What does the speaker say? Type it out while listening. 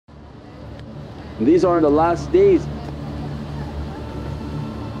And these are the last days.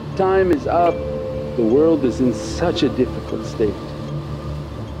 Time is up, the world is in such a difficult state.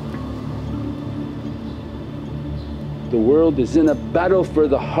 The world is in a battle for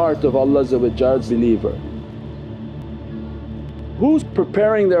the heart of Allah's believer. Who's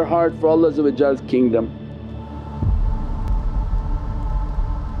preparing their heart for Allah's kingdom?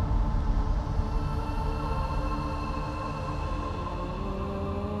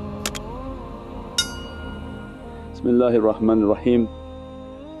 Bismillahir Rahmanir Rahim.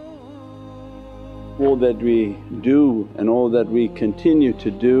 All that we do and all that we continue to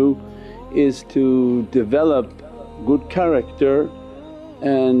do is to develop good character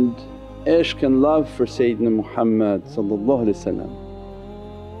and ishq and love for Sayyidina Muhammad.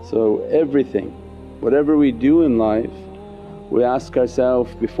 So everything, whatever we do in life, we ask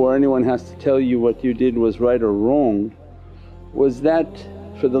ourselves before anyone has to tell you what you did was right or wrong, was that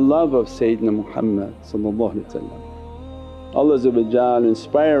for the love of Sayyidina Muhammad. Allah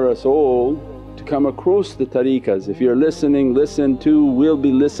inspire us all to come across the tariqas. If you're listening, listen to, will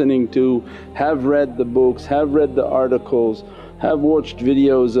be listening to, have read the books, have read the articles, have watched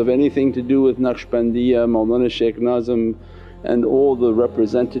videos of anything to do with Naqshbandiya, Mawlana Shaykh Nazim and all the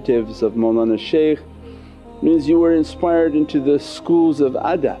representatives of Mawlana Shaykh, means you were inspired into the schools of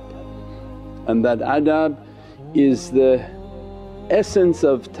adab. And that adab is the essence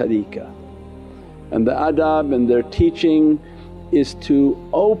of tariqah. And the adab and their teaching is to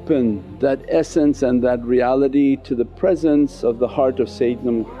open that essence and that reality to the presence of the heart of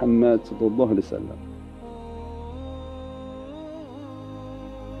Sayyidina Muhammad.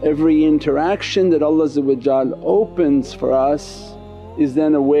 Every interaction that Allah opens for us is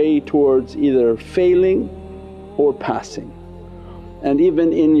then a way towards either failing or passing. And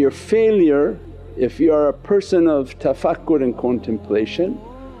even in your failure, if you are a person of tafakkur and contemplation,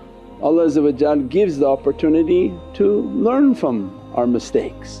 Allah gives the opportunity to learn from our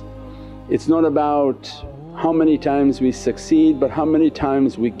mistakes. It's not about how many times we succeed but how many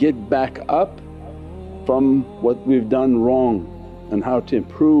times we get back up from what we've done wrong and how to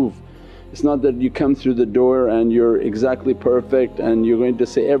improve. It's not that you come through the door and you're exactly perfect and you're going to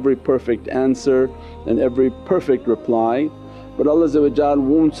say every perfect answer and every perfect reply, but Allah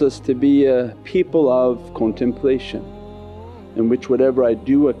wants us to be a people of contemplation, in which whatever I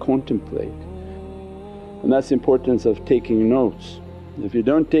do I contemplate. And that's the importance of taking notes. If you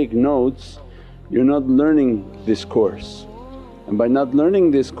don't take notes you're not learning this course, and by not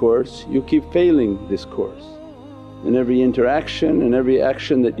learning this course you keep failing this course. In every interaction and every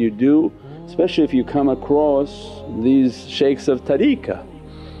action that you do, especially if you come across these shaykhs of tariqah,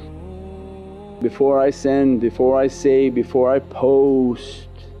 before I send, before I say, before I post,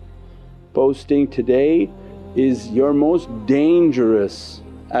 posting today is your most dangerous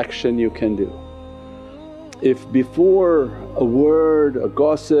action you can do. If before a word, a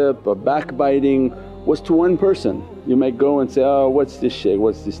gossip, a backbiting was to one person, you might go and say, oh what's this shaykh,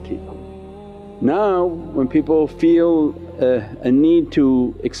 what's this tea. Now when people feel a need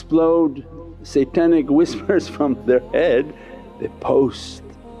to explode satanic whispers from their head, they post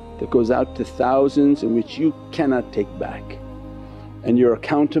that goes out to thousands in which you cannot take back, and you're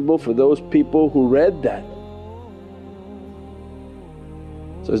accountable for those people who read that.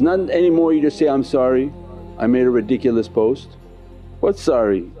 So it's not anymore you just say, I'm sorry, I made a ridiculous post. What's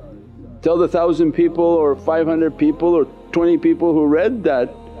sorry? Tell the 1,000 people or 500 people or 20 people who read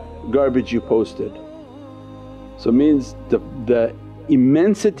that garbage you posted. So it means the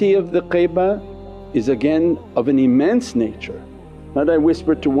immensity of the ghaibah is again of an immense nature. Not I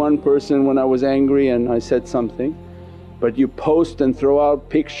whispered to one person when I was angry and I said something, but you post and throw out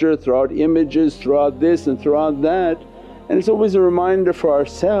picture, throw out images, throw out this and throw out that. And it's always a reminder for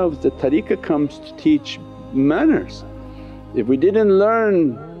ourselves that tariqah comes to teach manners. If we didn't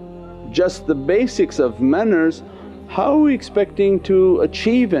learn just the basics of manners, how are we expecting to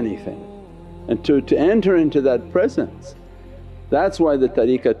achieve anything and to enter into that presence? That's why the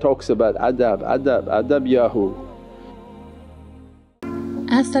tariqah talks about adab, adab, adab yahu.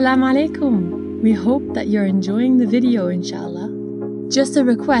 As-salamu alaykum. We hope that you're enjoying the video inshaAllah. Just a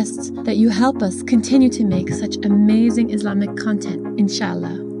request that you help us continue to make such amazing Islamic content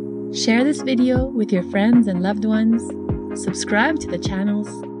inshaAllah. Share this video with your friends and loved ones, subscribe to the channels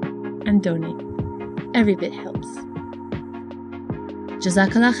and donate. Every bit helps.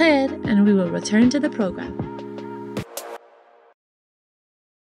 Jazakallah khair, and we will return to the program.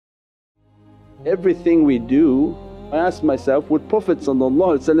 Everything we do, I ask myself, would Prophet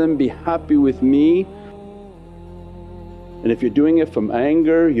be happy with me? And if you're doing it from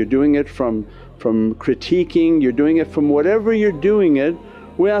anger, you're doing it from critiquing, you're doing it from whatever you're doing it,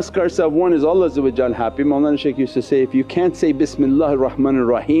 We ask ourselves, one, is Allah happy? Mawlana Shaykh used to say, if you can't say Bismillahir Rahmanir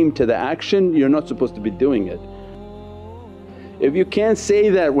Rahim to the action, you're not supposed to be doing it. If you can't say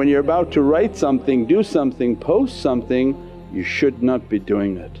that when you're about to write something, do something, post something, you should not be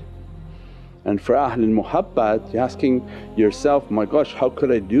doing it. And for Ahlul Muhabbat, you're asking yourself, my gosh, how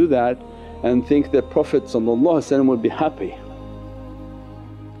could I do that and think that Prophet would be happy?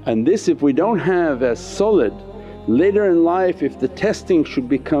 And this if we don't have as solid, later in life if the testing should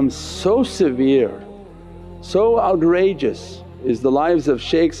become so severe, so outrageous is the lives of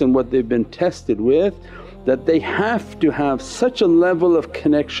shaykhs and what they've been tested with, that they have to have such a level of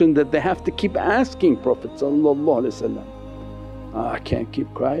connection that they have to keep asking Prophet I can't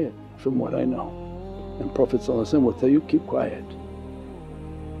keep quiet from what I know. And Prophet will tell you, keep quiet.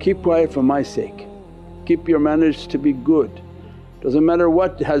 Keep quiet for my sake, keep your manners to be good. Doesn't matter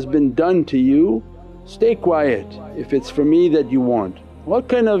what has been done to you, stay quiet if it's for me that you want. What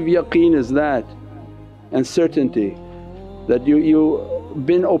kind of yaqeen is that and certainty that you've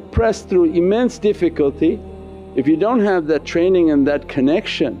been oppressed through immense difficulty. If you don't have that training and that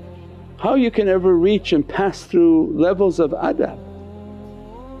connection, how you can ever reach and pass through levels of adab?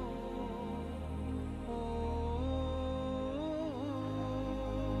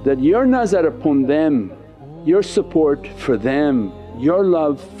 That your nazar upon them, your support for them, your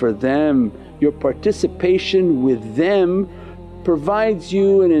love for them, your participation with them provides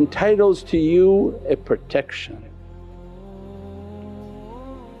you and entitles to you a protection,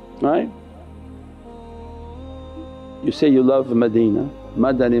 right? You say you love Medina,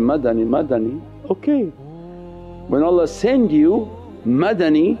 Madani, Madani, Madani, okay. When Allah send you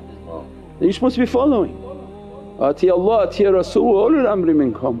Madani, then you're supposed to be following. Ati Allah, ati Rasul wa ulul amri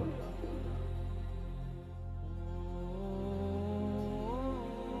minkum.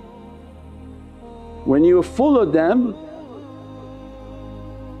 When you followed them,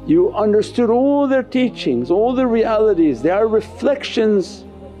 you understood all their teachings, all the realities. They are reflections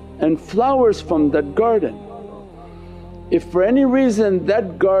and flowers from that garden. If for any reason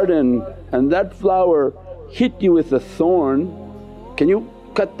that garden and that flower hit you with a thorn, can you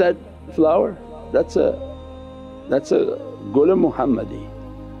cut that flower? That's a Gul Muhammadi.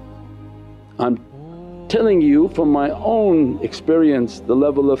 I'm telling you from my own experience the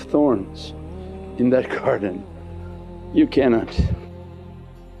level of thorns in that garden. You cannot.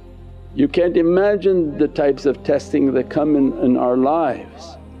 You can't imagine the types of testing that come in our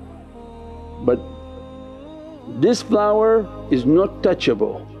lives. But this flower is not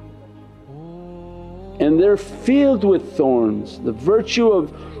touchable and they're filled with thorns. The virtue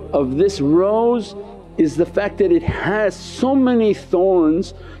of this rose is the fact that it has so many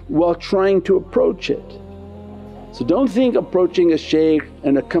thorns while trying to approach it. So don't think approaching a shaykh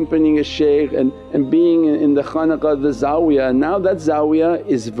and accompanying a shaykh and being in the khanaqah, the zawiyah, now that zawiyah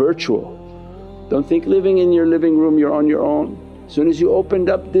is virtual. Don't think living in your living room you're on your own. As soon as you opened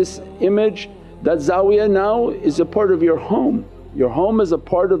up this image, that zawiyah now is a part of your home. Your home is a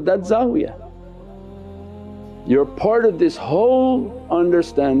part of that zawiyah. You're part of this whole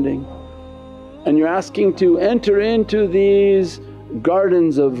understanding and you're asking to enter into these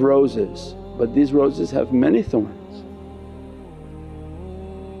gardens of roses, but these roses have many thorns.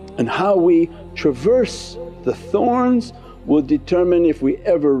 And how we traverse the thorns will determine if we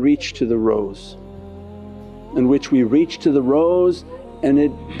ever reach to the rose, in which we reach to the rose and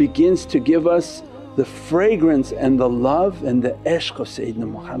it begins to give us the fragrance and the love and the ishq of Sayyidina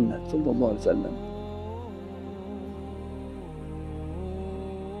Muhammad.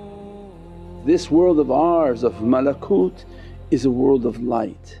 This world of ours of malakut is a world of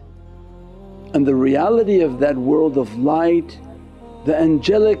light, and the reality of that world of light, the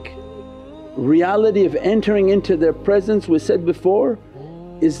angelic reality of entering into their presence, we said before,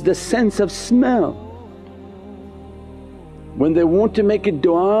 is the sense of smell. When they want to make a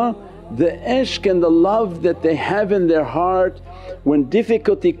du'a, the ishq and the love that they have in their heart, when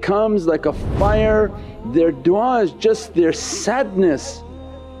difficulty comes like a fire, their du'a is just their sadness.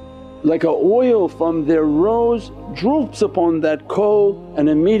 Like a oil from their rose droops upon that coal and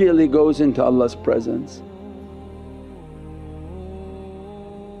immediately goes into Allah's presence.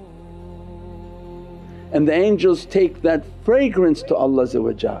 And the angels take that fragrance to Allah,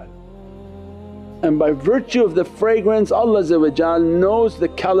 and by virtue of the fragrance Allah knows the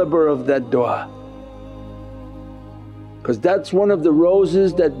caliber of that du'a. Because that's one of the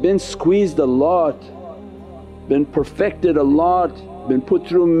roses that been squeezed a lot, been perfected a lot, been put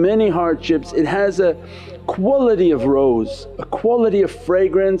through many hardships. It has a quality of rose, a quality of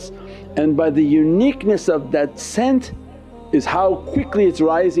fragrance, and by the uniqueness of that scent is how quickly it's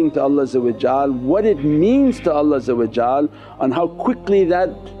rising to Allah, what it means to Allah, and how quickly that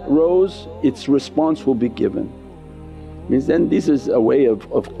rose its response will be given. Means then this is a way of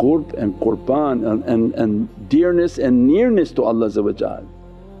qurb and qurban and dearness and nearness to Allah.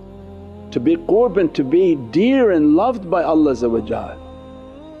 To be qurb and to be dear and loved by Allah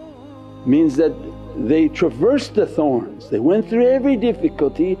means that they traversed the thorns, they went through every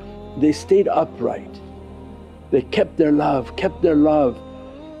difficulty, they stayed upright. They kept their love,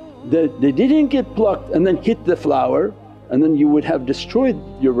 They didn't get plucked and then hit the flower and then you would have destroyed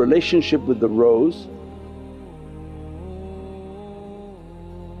your relationship with the rose.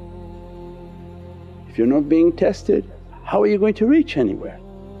 If you're not being tested, how are you going to reach anywhere?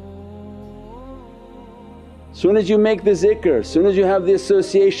 Soon as you make the zikr, soon as you have the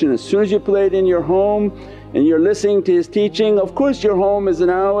association, as soon as you play it in your home and you're listening to his teaching, of course your home is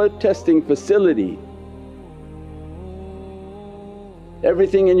now a testing facility.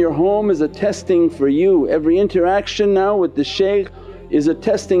 Everything in your home is a testing for you, every interaction now with the shaykh is a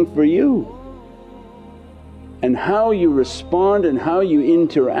testing for you. And how you respond and how you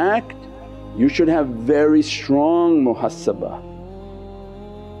interact, you should have very strong muhasabah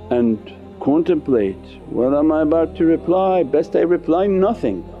and contemplate, what am I about to reply? Best I reply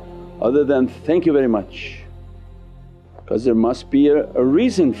nothing other than, thank you very much, because there must be a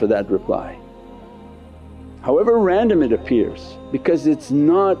reason for that reply. However random it appears, because it's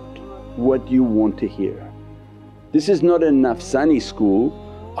not what you want to hear. This is not a nafsani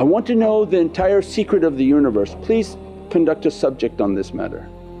school, I want to know the entire secret of the universe, please conduct a subject on this matter.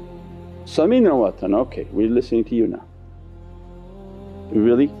 Samina wa ata'na, okay, we're listening to you now.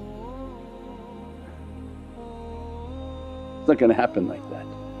 Really? It's not going to happen like that.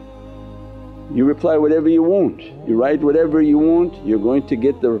 You reply whatever you want, you write whatever you want, you're going to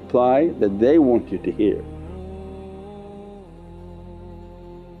get the reply that they want you to hear.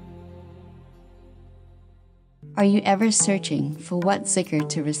 Are you ever searching for what zikr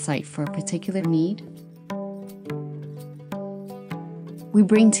to recite for a particular need? We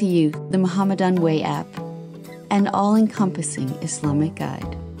bring to you the Muhammadan Way app, an all-encompassing Islamic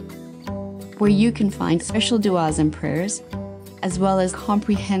guide, where you can find special du'as and prayers, as well as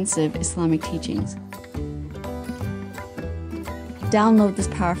comprehensive Islamic teachings. Download this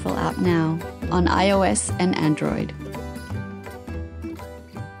powerful app now on iOS and Android.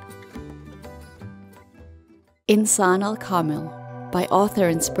 Insan al-Kamil by author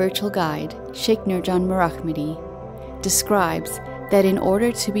and spiritual guide Shaykh Nurjan describes that in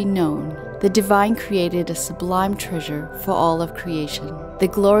order to be known, the Divine created a sublime treasure for all of creation, the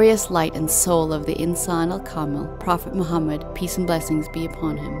glorious light and soul of the Insan al-Kamil, Prophet Muhammad, peace and blessings be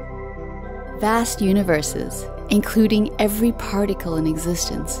upon him. Vast universes, including every particle in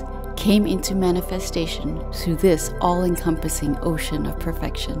existence, came into manifestation through this all-encompassing ocean of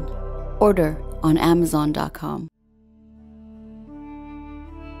perfection. Order on Amazon.com.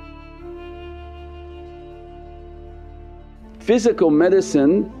 Physical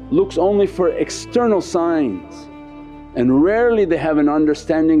medicine looks only for external signs and rarely they have an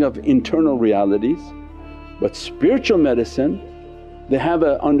understanding of internal realities. But spiritual medicine, they have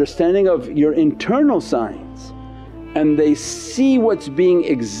an understanding of your internal signs and they see what's being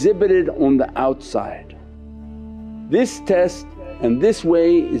exhibited on the outside. This test and this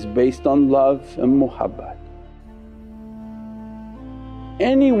way is based on love and muhabbat.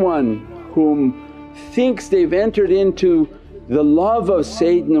 Anyone whom thinks they've entered into the love of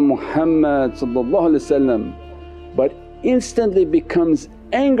Sayyidina Muhammad but instantly becomes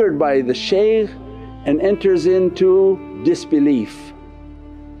angered by the shaykh and enters into disbelief,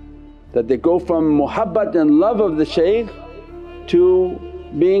 that they go from muhabbat and love of the shaykh to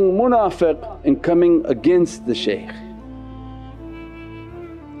being munafiq and coming against the shaykh.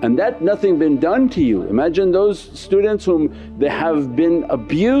 And that nothing been done to you. Imagine those students whom they have been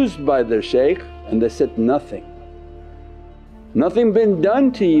abused by their shaykh and they said nothing. Nothing been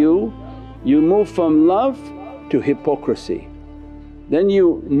done to you, you move from love to hypocrisy. Then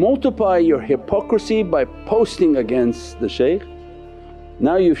you multiply your hypocrisy by posting against the shaykh.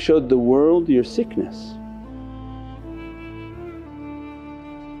 Now you've showed the world your sickness.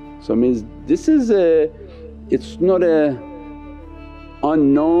 So it means this is it's not a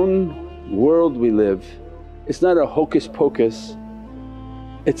unknown world we live, it's not a hocus pocus,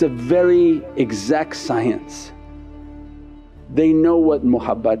 it's a very exact science. They know what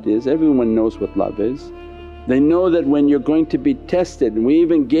muhabbat is, everyone knows what love is. They know that when you're going to be tested, and we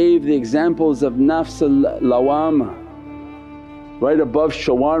even gave the examples of nafs al-lawama right above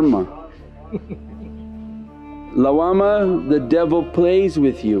shawarma. Lawama, the devil plays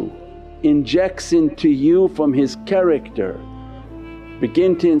with you injects into you from his character,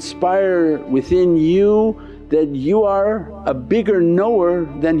 begin to inspire within you that you are a bigger knower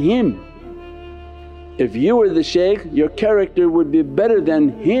than him. If you were the shaykh, your character would be better than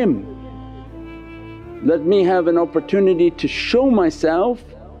him. Let me have an opportunity to show myself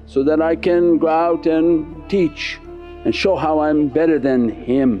so that I can go out and teach and show how I'm better than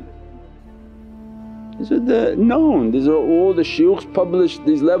him. These are the known, these are all the shuyukhs published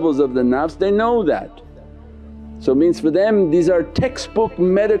these levels of the nafs, they know that. So it means for them these are textbook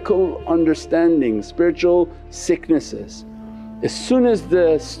medical understandings, spiritual sicknesses. As soon as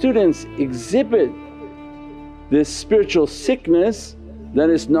the students exhibit this spiritual sickness, then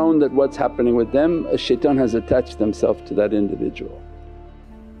it's known that what's happening with them, a shaitan has attached themselves to that individual.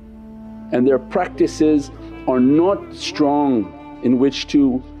 And their practices are not strong in which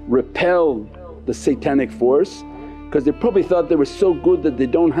to repel the satanic force, because they probably thought they were so good that they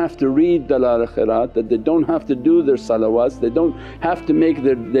don't have to read dalal khairat, that they don't have to do their salawats, they don't have to make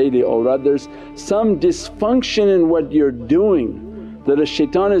their daily awrad. There's some dysfunction in what you're doing that a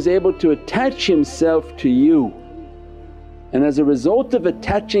shaitan is able to attach himself to you. And as a result of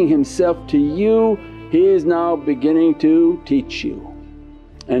attaching himself to you, he is now beginning to teach you,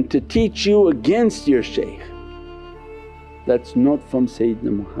 and to teach you against your shaykh. That's not from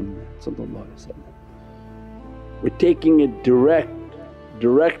Sayyidina Muhammad. We're taking it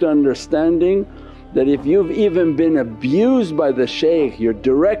direct understanding that if you've even been abused by the shaykh, your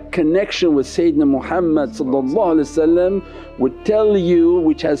direct connection with Sayyidina Muhammad would tell you,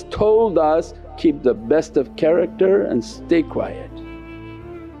 which has told us, keep the best of character and stay quiet.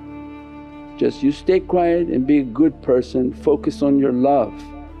 Just you stay quiet and be a good person, focus on your love.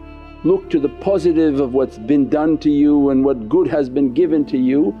 Look to the positive of what's been done to you and what good has been given to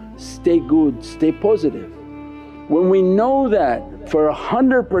you, stay good, stay positive. When we know that for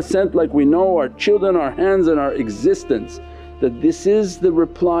 100%, like we know our children, our hands and our existence, that this is the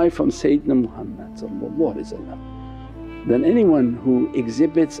reply from Sayyidina Muhammad, then anyone who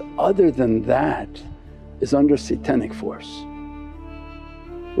exhibits other than that is under satanic force.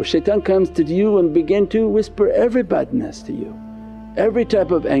 Where shaitan comes to you and begin to whisper every badness to you, every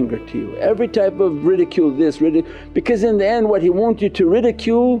type of anger to you, every type of ridicule this, because in the end what he wants you to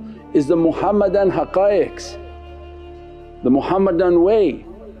ridicule is the Muhammadan haqqaiqs, the Muhammadan way.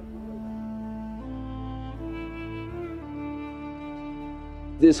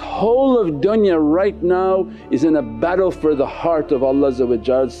 This whole of dunya right now is in a battle for the heart of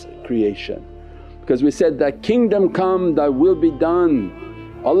Allah's creation, because we said, "Thy kingdom come, Thy will be done."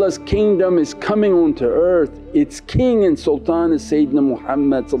 Allah's kingdom is coming onto earth, its king and sultan is Sayyidina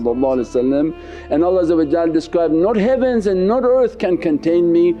Muhammad, and Allah described, "Not heavens and not earth can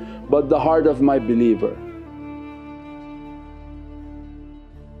contain me but the heart of my believer."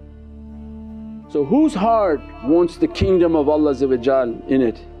 So whose heart wants the kingdom of Allah in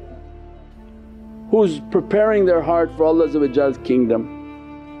it? Who's preparing their heart for Allah's kingdom?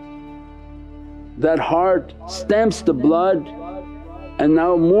 That heart stamps the blood and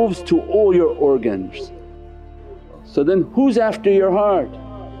now moves to all your organs. So then who's after your heart?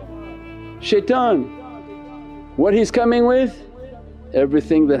 Shaitan. What he's coming with?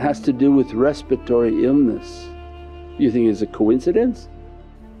 Everything that has to do with respiratory illness. You think it's a coincidence?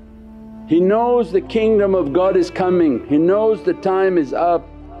 He knows the kingdom of God is coming, he knows the time is up.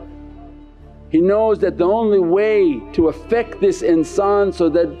 He knows that the only way to affect this insan so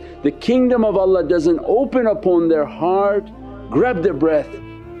that the kingdom of Allah doesn't open upon their heart, grab their breath,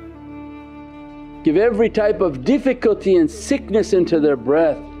 give every type of difficulty and sickness into their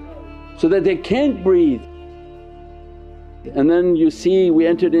breath so that they can't breathe. And then you see we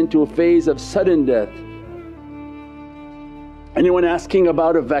entered into a phase of sudden death. Anyone asking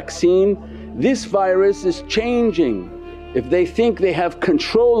about a vaccine? This virus is changing. If they think they have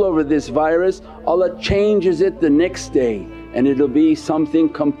control over this virus, Allah changes it the next day and it'll be something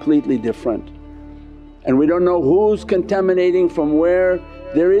completely different. And we don't know who's contaminating from where.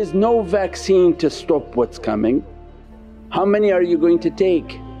 There is no vaccine to stop what's coming. How many are you going to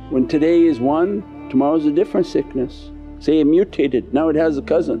take? When today is one, tomorrow's a different sickness. Say it mutated, now it has a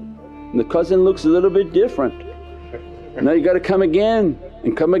cousin and the cousin looks a little bit different. Now you got to come again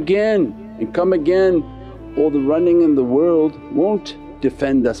and come again and come again. All the running in the world won't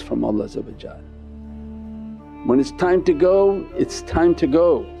defend us from Allah. When it's time to go, it's time to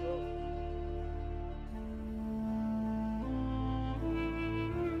go.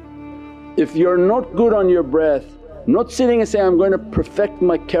 If you're not good on your breath, not sitting and saying, "I'm going to perfect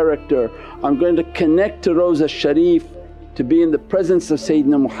my character, I'm going to connect to Rawza Sharif," to be in the presence of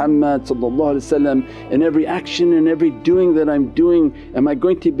Sayyidina Muhammad in every action and every doing that I'm doing. Am I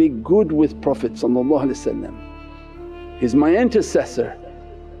going to be good with Prophet? He's my intercessor.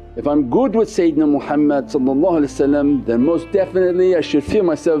 If I'm good with Sayyidina Muhammad then most definitely I should feel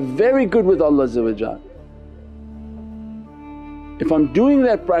myself very good with Allah. If I'm doing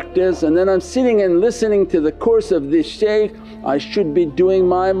that practice and then I'm sitting and listening to the course of this shaykh, I should be doing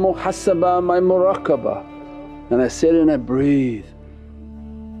my muhasabah, my muraqabah. And I sit and I breathe,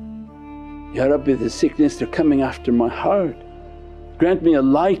 Ya Rabbi, the sickness they're coming after my heart. Grant me a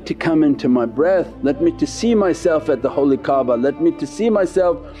light to come into my breath, let me to see myself at the Holy Kaaba, let me to see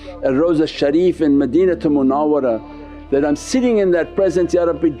myself at Rawza Sharif in Madinatul Munawwara, that I'm sitting in that presence. Ya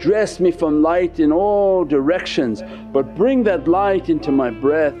Rabbi, dress me from light in all directions, but bring that light into my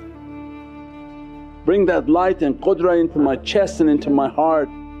breath, bring that light and qudra into my chest and into my heart.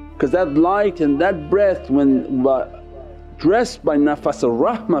 Because that light and that breath when dressed by nafas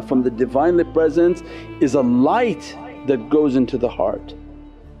al-rahmah from the Divinely Presence is a light that goes into the heart.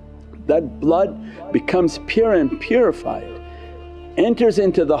 That blood becomes pure and purified, enters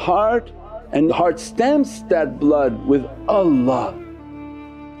into the heart, and the heart stamps that blood with Allah,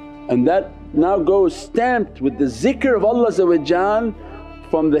 and that now goes stamped with the zikr of Allah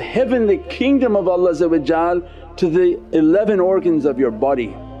from the heavenly kingdom of Allah to the 11 organs of your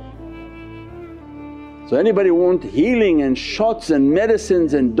body. So anybody want healing and shots and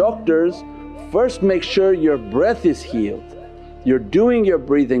medicines and doctors, first make sure your breath is healed. You're doing your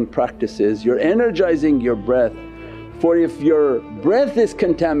breathing practices, you're energizing your breath. For if your breath is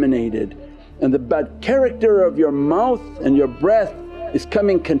contaminated and the bad character of your mouth and your breath is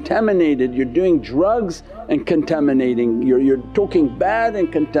coming contaminated, you're doing drugs and contaminating, you're talking bad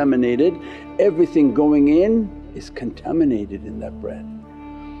and contaminated, everything going in is contaminated in that breath.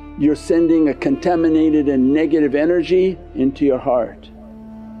 You're sending a contaminated and negative energy into your heart.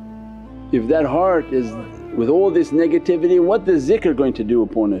 If that heart is with all this negativity, what is zikr going to do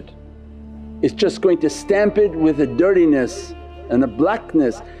upon it? It's just going to stamp it with a dirtiness and a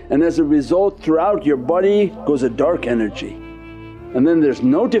blackness, and as a result throughout your body goes a dark energy, and then there's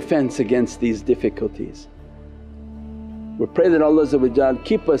no defense against these difficulties. We pray that Allah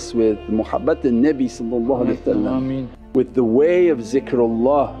keep us with Muhabbat al-Nabi with the way of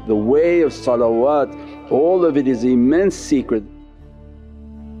zikrullah, the way of salawat, all of it is immense secret.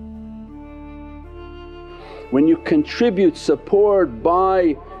 When you contribute, support,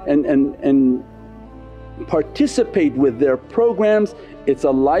 buy and participate with their programs, it's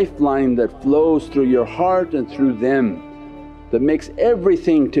a lifeline that flows through your heart and through them that makes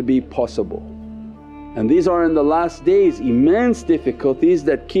everything to be possible. And these are in the last days immense difficulties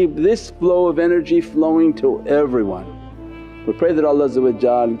that keep this flow of energy flowing to everyone. We pray that Allah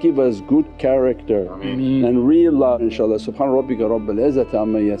give us good character and real love, inshaAllah. Subhana rabbika rabbil izzati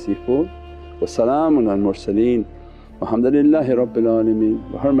amma yasifoon wa salaamun al mursaleen walhamdulillahi rabbil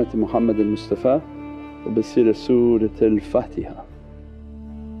alameen bi hurmati Muhammad al-Mustafa wa bi sirri Surat al-Fatiha.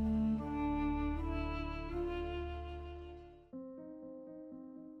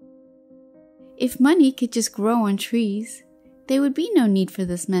 If money could just grow on trees, there would be no need for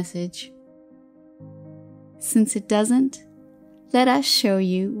this message. Since it doesn't, let us show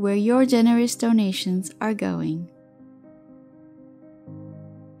you where your generous donations are going.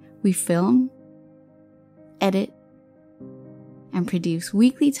 We film, edit, and produce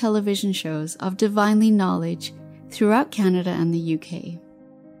weekly television shows of divinely knowledge throughout Canada and the UK,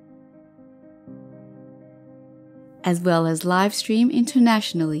 as well as live stream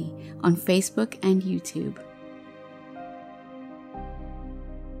internationally on Facebook and YouTube.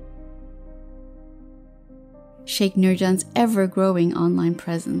 Shaykh Nurjan's ever-growing online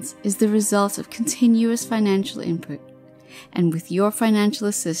presence is the result of continuous financial input, and with your financial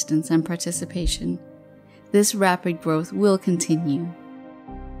assistance and participation, this rapid growth will continue.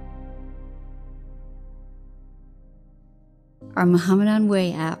 Our Muhammadan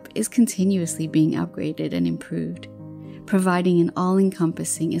Way app is continuously being upgraded and improved, providing an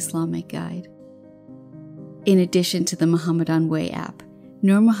all-encompassing Islamic guide. In addition to the Muhammadan Way app,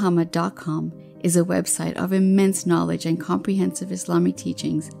 nurmuhammad.com is a website of immense knowledge and comprehensive Islamic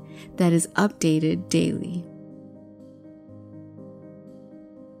teachings that is updated daily.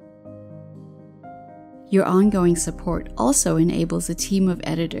 Your ongoing support also enables a team of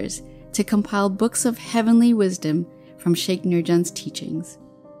editors to compile books of heavenly wisdom from Shaykh Nurjan's teachings.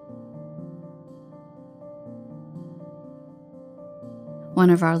 One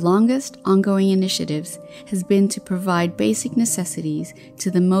of our longest ongoing initiatives has been to provide basic necessities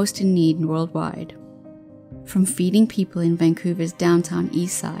to the most in need worldwide. From feeding people in Vancouver's downtown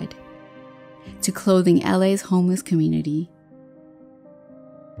east side, to clothing LA's homeless community,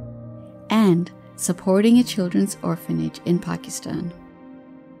 and supporting a children's orphanage in Pakistan.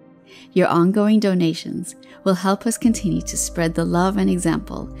 Your ongoing donations will help us continue to spread the love and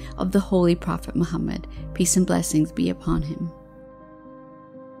example of the Holy Prophet Muhammad, peace and blessings be upon him.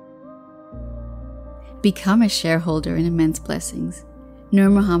 Become a shareholder in Immense Blessings.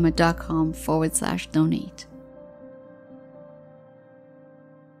 NurMuhammad.com/donate.